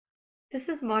This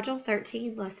is Module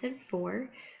 13, Lesson 4.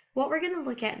 What we're going to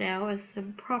look at now is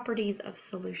some properties of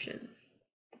solutions.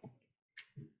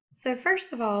 So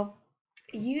first of all,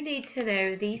 you need to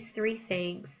know these three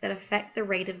things that affect the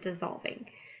rate of dissolving.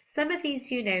 Some of these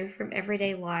you know from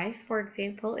everyday life. For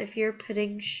example, if you're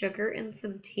putting sugar in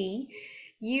some tea,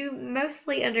 you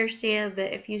mostly understand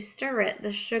that if you stir it,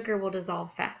 the sugar will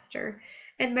dissolve faster.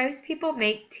 And most people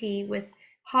make tea with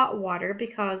hot water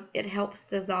because it helps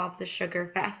dissolve the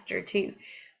sugar faster too.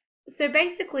 So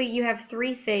basically you have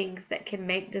three things that can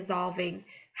make dissolving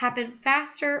happen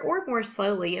faster or more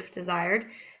slowly if desired: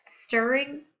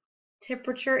 stirring,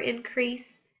 temperature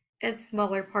increase, and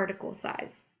smaller particle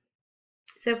size.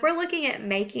 So if we're looking at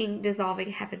making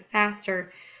dissolving happen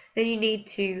faster, then you need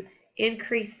to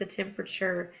increase the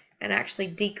temperature and actually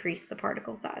decrease the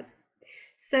particle size.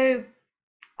 So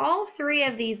all three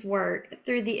of these work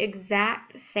through the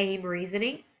exact same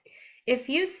reasoning. If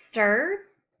you stir,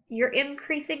 you're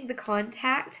increasing the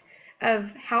contact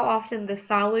of how often the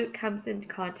solute comes into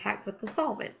contact with the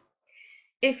solvent.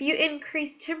 If you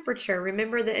increase temperature,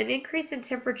 remember that an increase in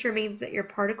temperature means that your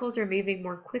particles are moving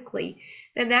more quickly,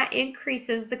 then that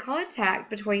increases the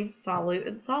contact between solute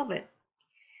and solvent.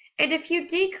 And if you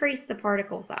decrease the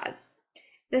particle size,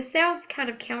 this sounds kind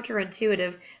of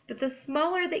counterintuitive, but the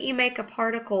smaller that you make a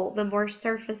particle, the more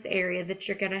surface area that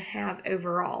you're going to have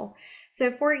overall.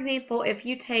 So for example, if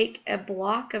you take a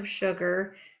block of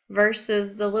sugar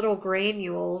versus the little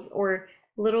granules or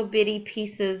little bitty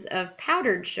pieces of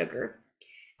powdered sugar,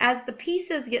 as the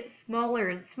pieces get smaller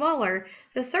and smaller,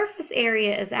 the surface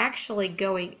area is actually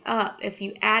going up if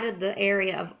you added the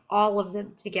area of all of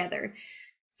them together.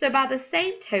 So by the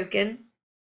same token,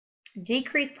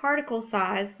 decreased particle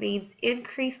size means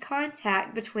increased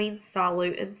contact between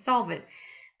solute and solvent.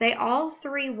 They all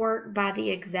three work by the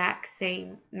exact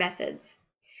same methods.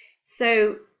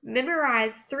 So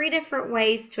memorize three different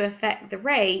ways to affect the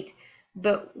rate,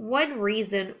 but one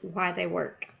reason why they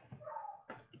work.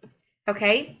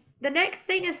 Okay, the next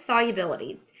thing is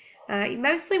solubility.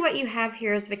 Mostly what you have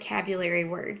here is vocabulary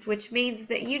words, which means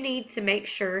that you need to make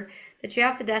sure that you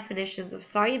have the definitions of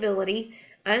solubility,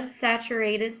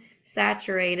 unsaturated,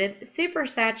 saturated,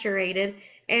 supersaturated,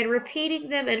 and repeating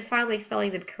them and finally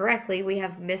spelling them correctly, we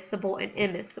have miscible and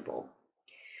immiscible.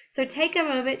 So take a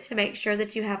moment to make sure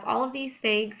that you have all of these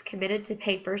things committed to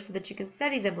paper so that you can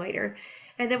study them later,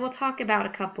 and then we'll talk about a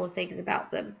couple of things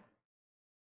about them.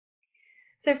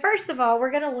 So first of all, we're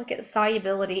going to look at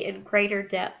solubility in greater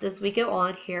depth as we go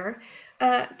on here.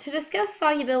 To discuss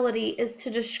solubility is to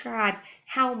describe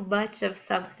how much of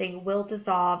something will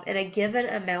dissolve in a given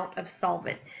amount of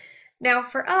solvent. Now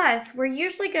for us, we're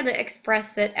usually going to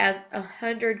express it as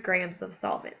 100 grams of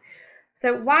solvent.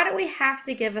 So why do we have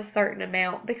to give a certain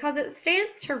amount? Because it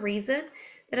stands to reason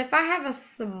that if I have a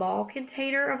small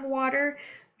container of water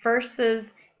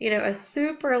versus, a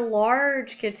super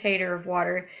large container of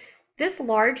water, this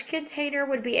large container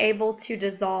would be able to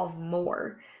dissolve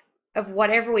more of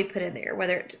whatever we put in there,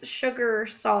 whether it's sugar,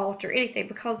 salt, or anything,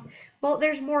 because, well,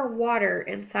 there's more water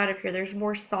inside of here. There's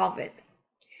more solvent.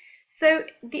 So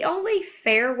the only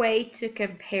fair way to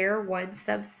compare one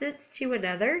substance to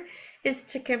another is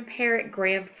to compare it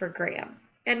gram for gram.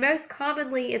 And most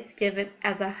commonly, it's given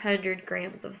as 100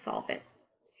 grams of solvent.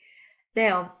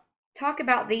 Now, talk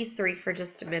about these three for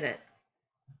just a minute.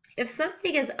 If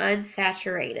something is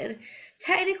unsaturated,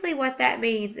 technically what that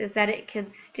means is that it can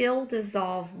still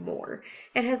dissolve more.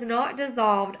 It has not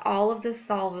dissolved all of the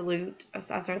solute,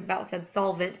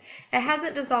 solvent. It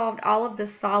hasn't dissolved all of the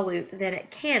solute that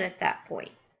it can at that point.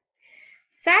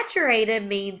 Saturated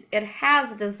means it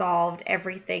has dissolved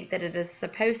everything that it is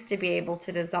supposed to be able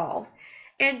to dissolve.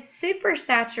 And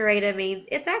supersaturated means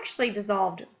it's actually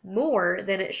dissolved more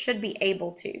than it should be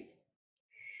able to.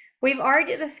 We've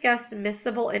already discussed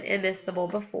miscible and immiscible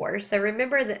before, so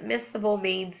remember that miscible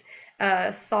means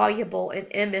soluble and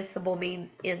immiscible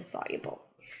means insoluble.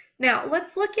 Now,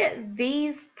 let's look at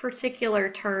these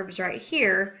particular terms right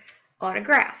here on a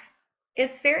graph.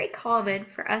 It's very common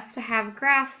for us to have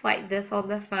graphs like this on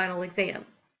the final exam.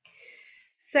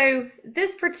 So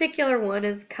this particular one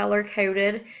is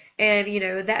color-coded,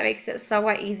 and that makes it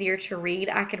somewhat easier to read.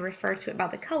 I can refer to it by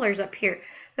the colors up here.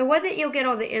 The one that you'll get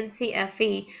on the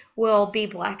NCFE will be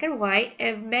black and white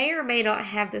and may or may not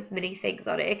have this many things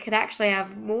on it. It could actually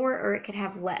have more or it could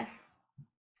have less.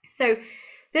 So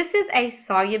this is a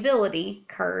solubility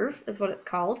curve, is what it's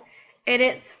called, and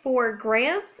it's for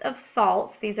grams of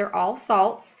salts. These are all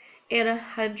salts in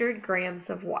 100 grams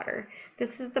of water.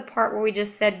 This is the part where we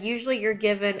just said usually you're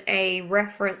given a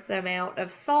reference amount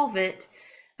of solvent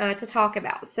to talk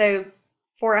about. So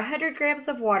for 100 grams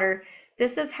of water,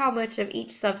 this is how much of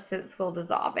each substance will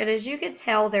dissolve. And as you can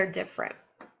tell, they're different.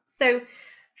 So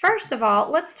first of all,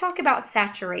 let's talk about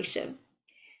saturation.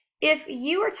 If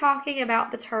you are talking about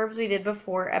the terms we did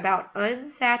before about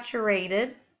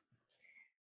unsaturated,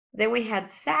 then we had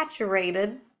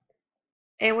saturated,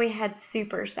 and we had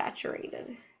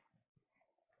supersaturated.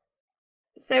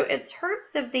 So in terms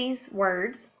of these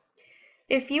words,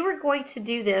 if you were going to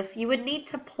do this, you would need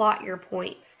to plot your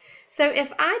points. So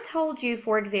if I told you,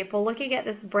 for example, looking at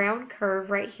this brown curve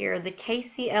right here, the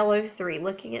KClO3,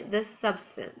 looking at this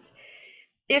substance,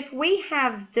 if we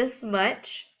have this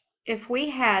much, if we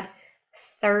had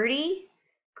 30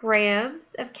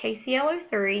 grams of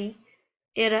KClO3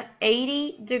 in an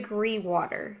 80-degree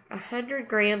water, 100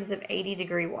 grams of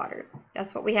 80-degree water,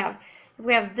 that's what we have. If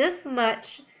we have this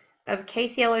much of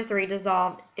KClO3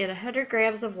 dissolved in 100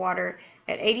 grams of water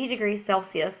at 80 degrees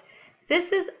Celsius,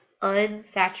 this is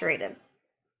unsaturated.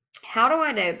 How do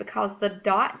I know? Because the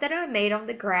dot that I made on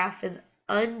the graph is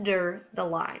under the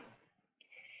line.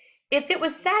 If it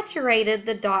was saturated,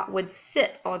 the dot would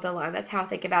sit on the line. That's how I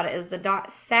think about it, is the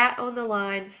dot sat on the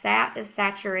line. Sat is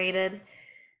saturated.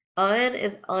 Un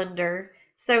is under.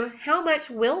 So how much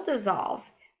will dissolve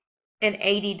in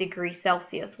 80 degrees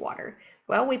Celsius water?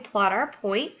 Well, we plot our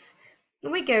points,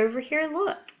 and we go over here and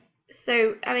look.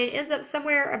 So, I mean, it ends up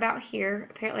somewhere about here.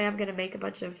 Apparently, I'm going to make a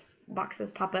bunch of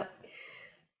boxes pop up.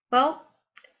 Well,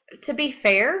 to be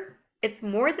fair, it's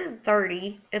more than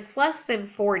 30. It's less than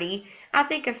 40. I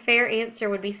think a fair answer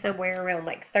would be somewhere around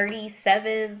like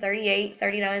 37, 38,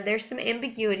 39. There's some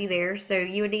ambiguity there, so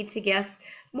you would need to guess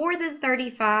more than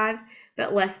 35,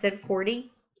 but less than 40.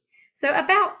 So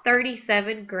about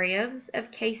 37 grams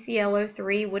of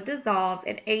KClO3 would dissolve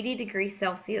in 80 degrees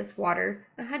Celsius water,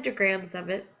 100 grams of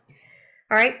it.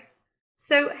 All right,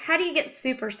 so how do you get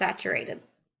supersaturated?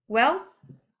 Well,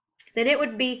 then it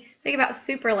would be, think about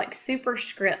super like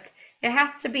superscript. It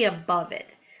has to be above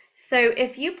it. So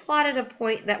if you plotted a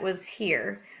point that was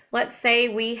here, let's say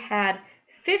we had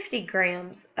 50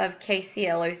 grams of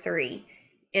KClO3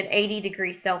 in 80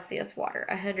 degrees Celsius water,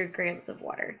 100 grams of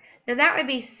water, then that would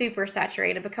be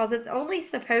supersaturated because it's only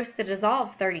supposed to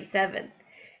dissolve 37.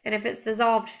 And if it's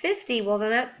dissolved 50, well, then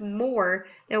that's more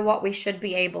than what we should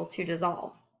be able to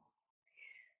dissolve.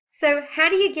 So how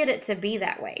do you get it to be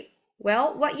that way?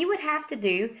 Well, what you would have to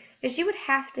do is you would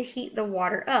have to heat the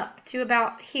water up to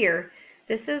about here.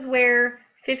 This is where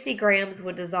 50 grams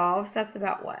would dissolve. So that's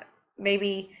about what?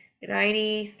 Maybe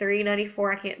 93,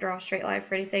 94. I can't draw a straight line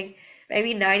for anything.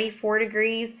 Maybe 94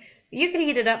 degrees. You could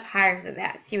heat it up higher than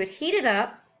that. So you would heat it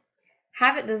up,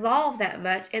 have it dissolve that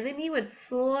much, and then you would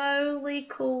slowly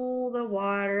cool the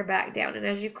water back down. And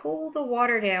as you cool the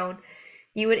water down,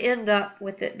 you would end up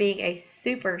with it being a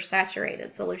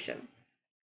supersaturated solution.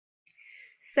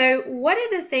 So one of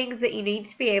the things that you need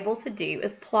to be able to do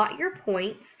is plot your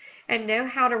points and know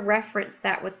how to reference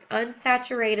that with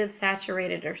unsaturated,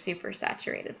 saturated, or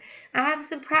supersaturated. I have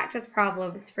some practice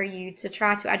problems for you to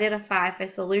try to identify if a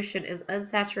solution is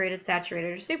unsaturated,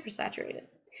 saturated, or supersaturated.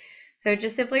 So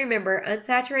just simply remember,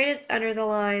 unsaturated, it's under the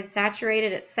line,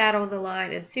 saturated, it's sat on the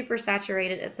line, and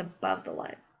supersaturated, it's above the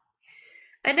line.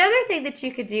 Another thing that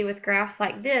you could do with graphs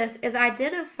like this is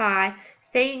identify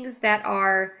things that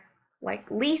are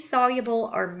like least soluble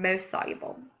or most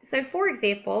soluble. So for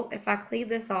example, if I clean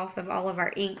this off of all of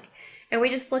our ink and we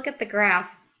just look at the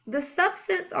graph, the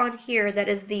substance on here that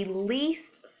is the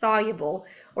least soluble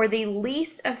or the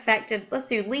least affected, let's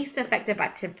do least affected by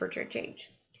temperature change.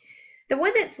 The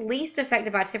one that's least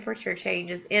affected by temperature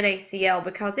change is NaCl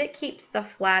because it keeps the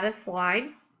flattest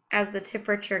line as the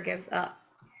temperature goes up.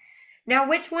 Now,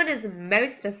 which one is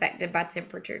most affected by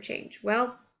temperature change?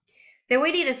 Well, then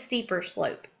we need a steeper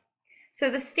slope. So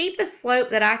the steepest slope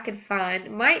that I could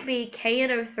find might be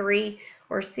KNO3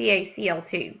 or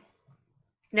CaCl2.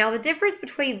 Now, the difference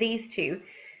between these two,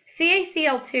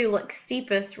 CaCl2 looks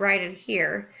steepest right in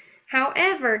here.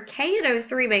 However,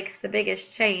 KNO3 makes the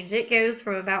biggest change. It goes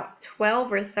from about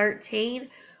 12 or 13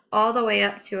 all the way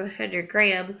up to 100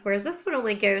 grams, whereas this one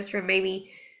only goes from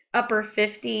maybe upper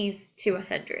 50s to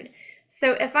 100.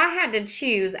 So if I had to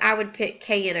choose, I would pick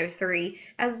KNO3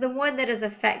 as the one that is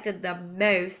affected the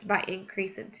most by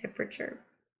increase in temperature.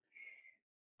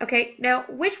 Okay, now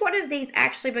which one of these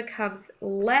actually becomes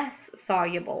less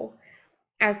soluble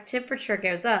as temperature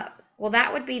goes up? Well,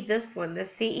 that would be this one, the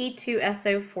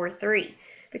Ce2SO43,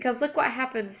 because look what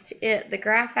happens to it. The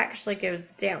graph actually goes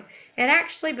down. It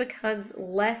actually becomes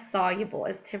less soluble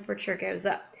as temperature goes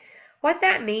up. What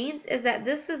that means is that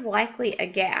this is likely a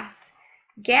gas.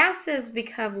 Gases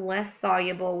become less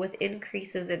soluble with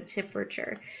increases in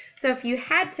temperature. So if you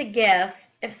had to guess,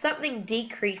 if something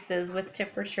decreases with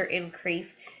temperature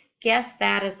increase, guess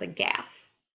that is a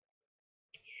gas.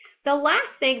 The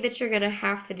last thing that you're going to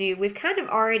have to do, we've kind of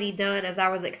already done as I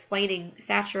was explaining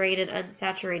saturated,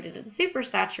 unsaturated, and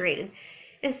supersaturated,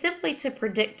 is simply to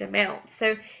predict amounts.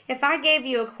 So if I gave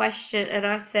you a question and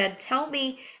I said, tell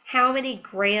me how many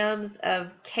grams of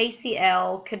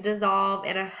KCl could dissolve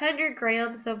in 100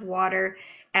 grams of water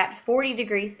at 40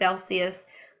 degrees Celsius,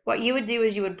 what you would do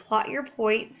is you would plot your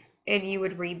points and you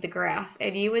would read the graph.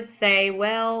 And you would say,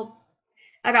 well,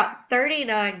 about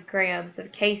 39 grams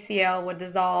of KCl would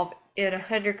dissolve in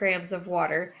 100 grams of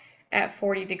water at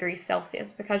 40 degrees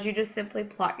Celsius because you just simply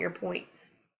plot your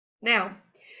points. Now,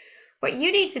 what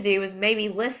you need to do is maybe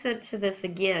listen to this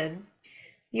again.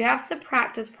 You have some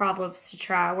practice problems to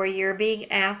try where you're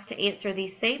being asked to answer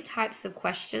these same types of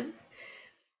questions.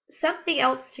 Something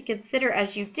else to consider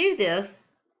as you do this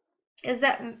is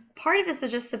that part of this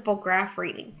is just simple graph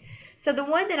reading. So the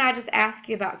one that I just asked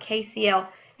you about KCl,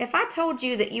 if I told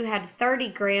you that you had 30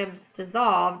 grams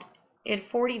dissolved in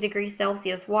 40 degrees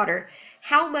Celsius water,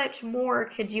 how much more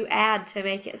could you add to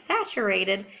make it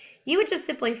saturated? You would just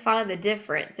simply find the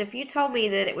difference. If you told me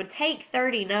that it would take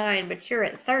 39, but you're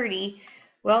at 30,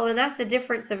 well, then that's the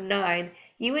difference of 9.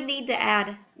 You would need to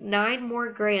add 9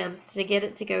 more grams to get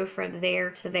it to go from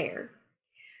there to there.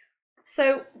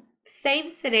 So, same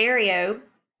scenario.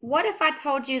 What if I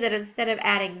told you that instead of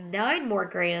adding 9 more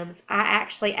grams, I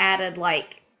actually added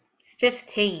like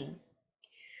 15?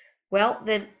 Well,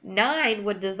 then 9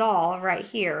 would dissolve right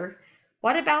here.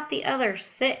 What about the other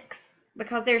 6?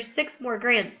 Because there's 6 more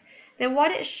grams. Then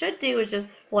what it should do is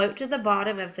just float to the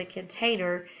bottom of the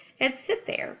container and sit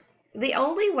there. The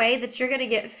only way that you're going to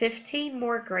get 15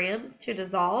 more grams to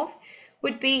dissolve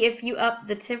would be if you up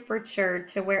the temperature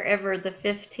to wherever the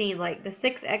 15, like the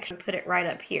 6 extra, put it right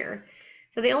up here.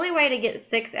 So the only way to get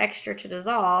 6 extra to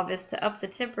dissolve is to up the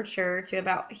temperature to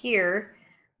about here,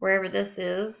 wherever this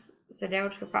is, so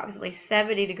down to approximately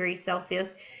 70 degrees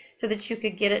Celsius, so that you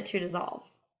could get it to dissolve.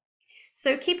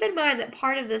 So keep in mind that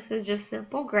part of this is just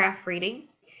simple graph reading.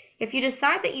 If you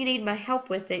decide that you need my help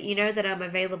with it, you know that I'm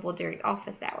available during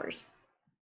office hours.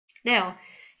 Now,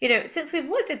 since we've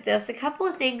looked at this, a couple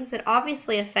of things that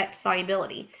obviously affect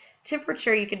solubility.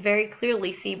 Temperature, you can very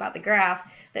clearly see by the graph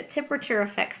that temperature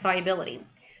affects solubility.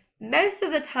 Most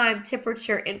of the time,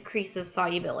 temperature increases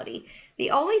solubility.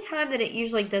 The only time that it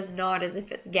usually does not is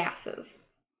if it's gases.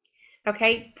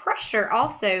 Okay, pressure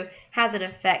also has an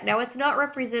effect. Now, it's not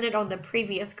represented on the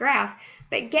previous graph,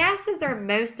 but gases are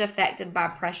most affected by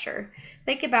pressure.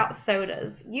 Think about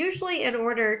sodas. Usually, in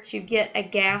order to get a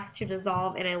gas to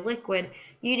dissolve in a liquid,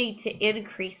 you need to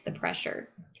increase the pressure.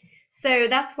 So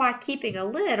that's why keeping a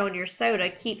lid on your soda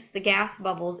keeps the gas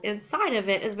bubbles inside of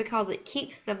it, is because it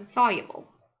keeps them soluble.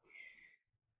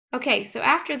 Okay, so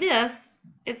after this,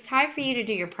 it's time for you to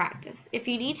do your practice. If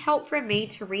you need help from me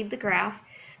to read the graph,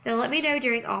 then let me know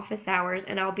during office hours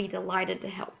and I'll be delighted to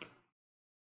help.